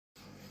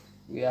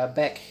We are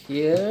back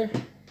here.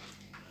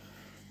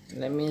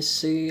 Let me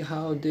see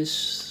how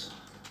this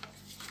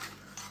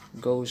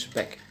goes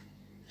back.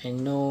 I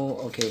know,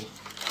 okay,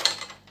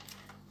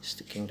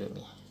 sticking to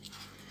me.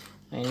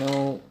 I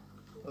know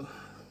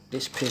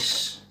this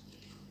piece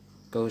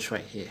goes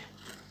right here,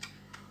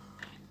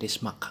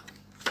 this mark,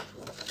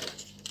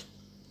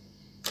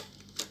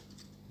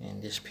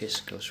 and this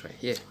piece goes right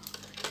here.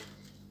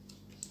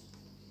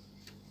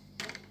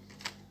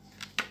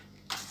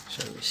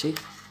 So you see,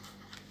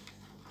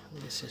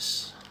 this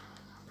is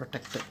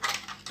protected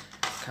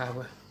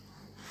cover.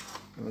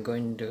 I'm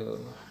going to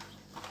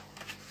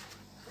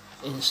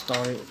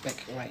install it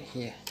back right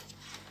here.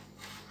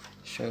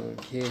 So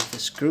here's the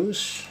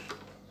screws.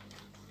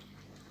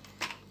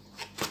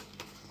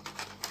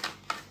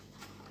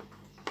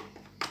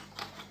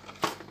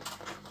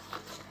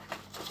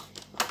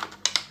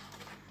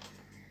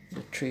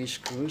 The 3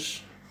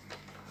 screws.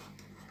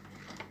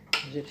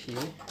 Is it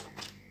here?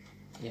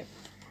 Yep.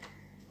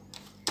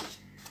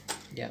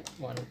 Yep,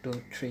 1, 2,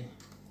 3.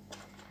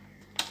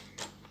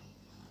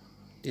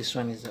 This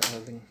one is the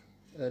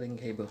earthing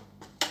cable.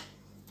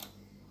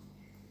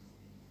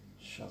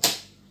 So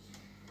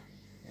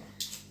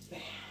yeah.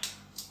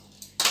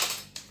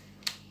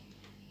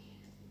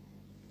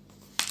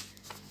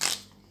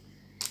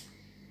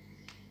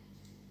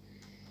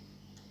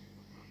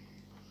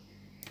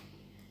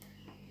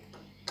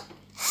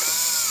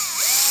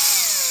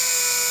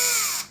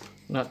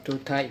 Not too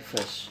tight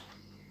first,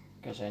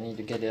 because I need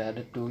to get the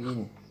other 2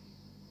 in.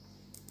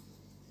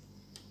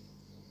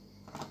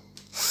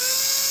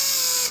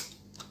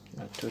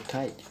 Not too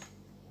tight.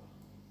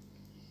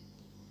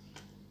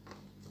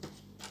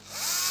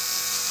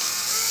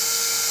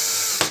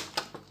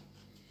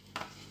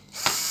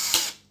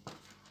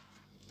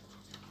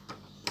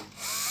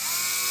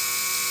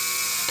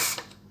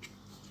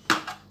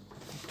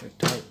 Too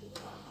tight.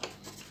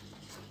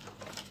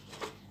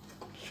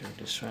 So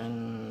this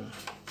one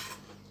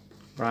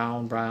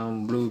brown,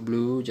 brown, blue,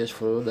 blue, just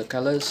follow the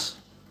colors.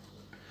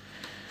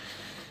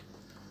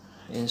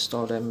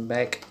 Install them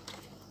back.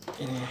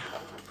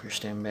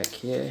 Push them back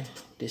here.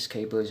 This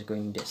cable is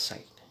going this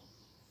side.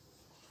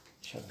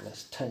 So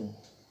let's turn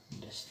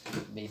this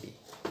baby.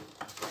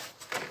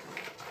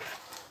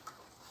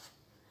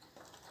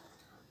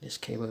 This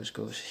cable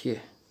goes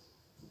here.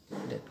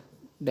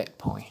 That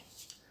point.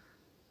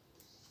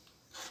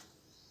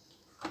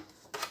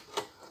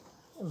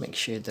 Make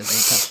sure it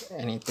doesn't touch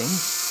anything.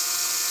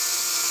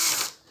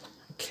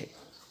 Okay.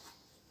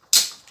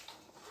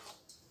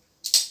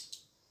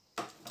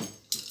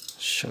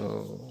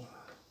 So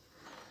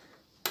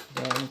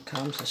then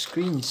comes the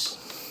screens.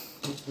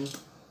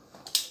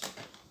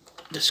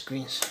 The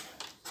screens.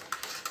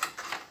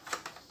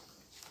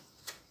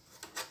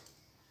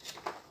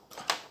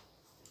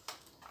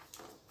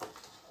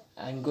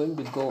 I'm going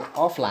to go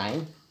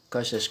offline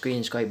because the screen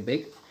is quite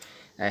big.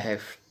 I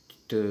have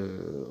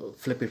to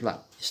flip it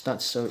up. It's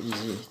not so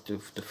easy to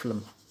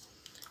film.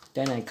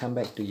 Then I come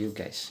back to you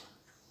guys.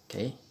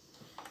 Okay,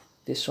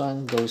 this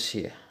one goes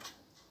here.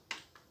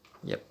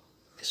 Yep,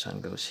 this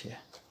one goes here.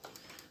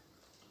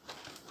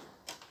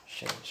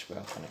 So it's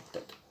well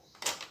connected.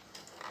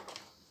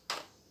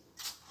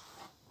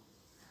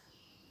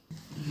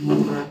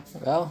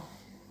 Well,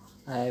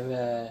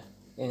 I've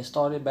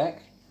installed it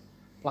back,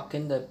 plug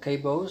in the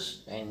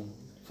cables and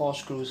 4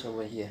 screws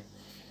over here.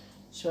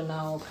 So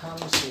now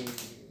comes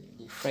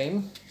the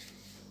frame,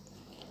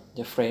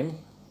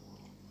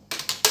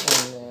 and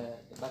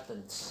the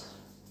buttons.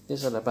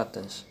 These are the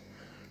buttons.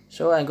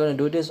 So I'm going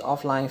to do this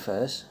offline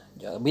first,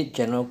 a bit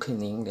general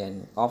cleaning,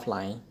 then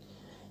offline.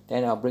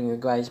 Then I'll bring you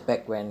guys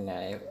back when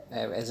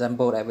I've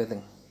assembled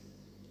everything.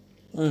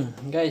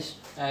 Guys,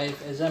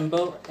 I've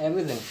assembled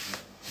everything.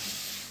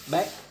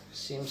 Back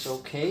seems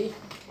okay.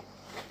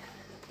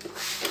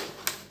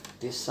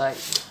 This side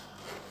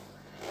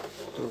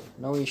too,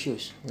 no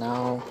issues.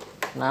 Now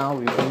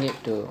we bring it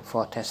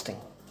for testing,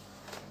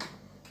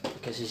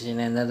 because it's in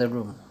another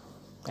room.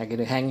 I'm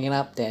gonna hang it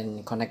up,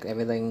 then connect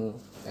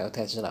everything. I'll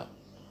test it out.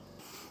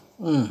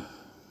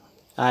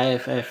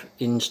 I've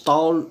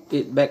installed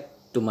it back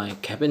to my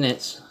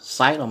cabinets,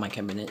 side of my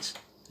cabinets,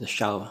 the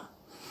shower.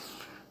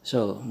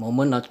 So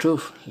moment of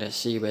truth. Let's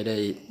see whether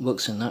it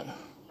works or not.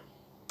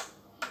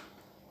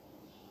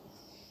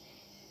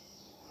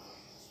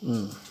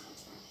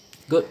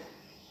 Good.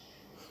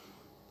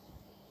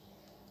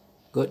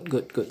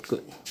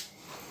 Good.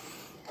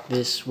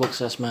 This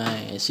works as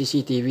my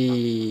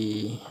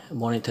CCTV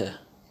monitor.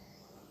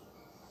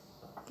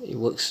 It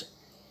works,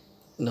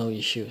 no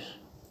issues.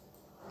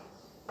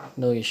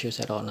 No issues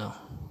at all now.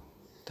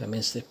 That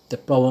means the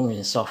problem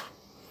is solved.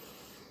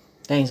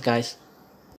 Thanks guys.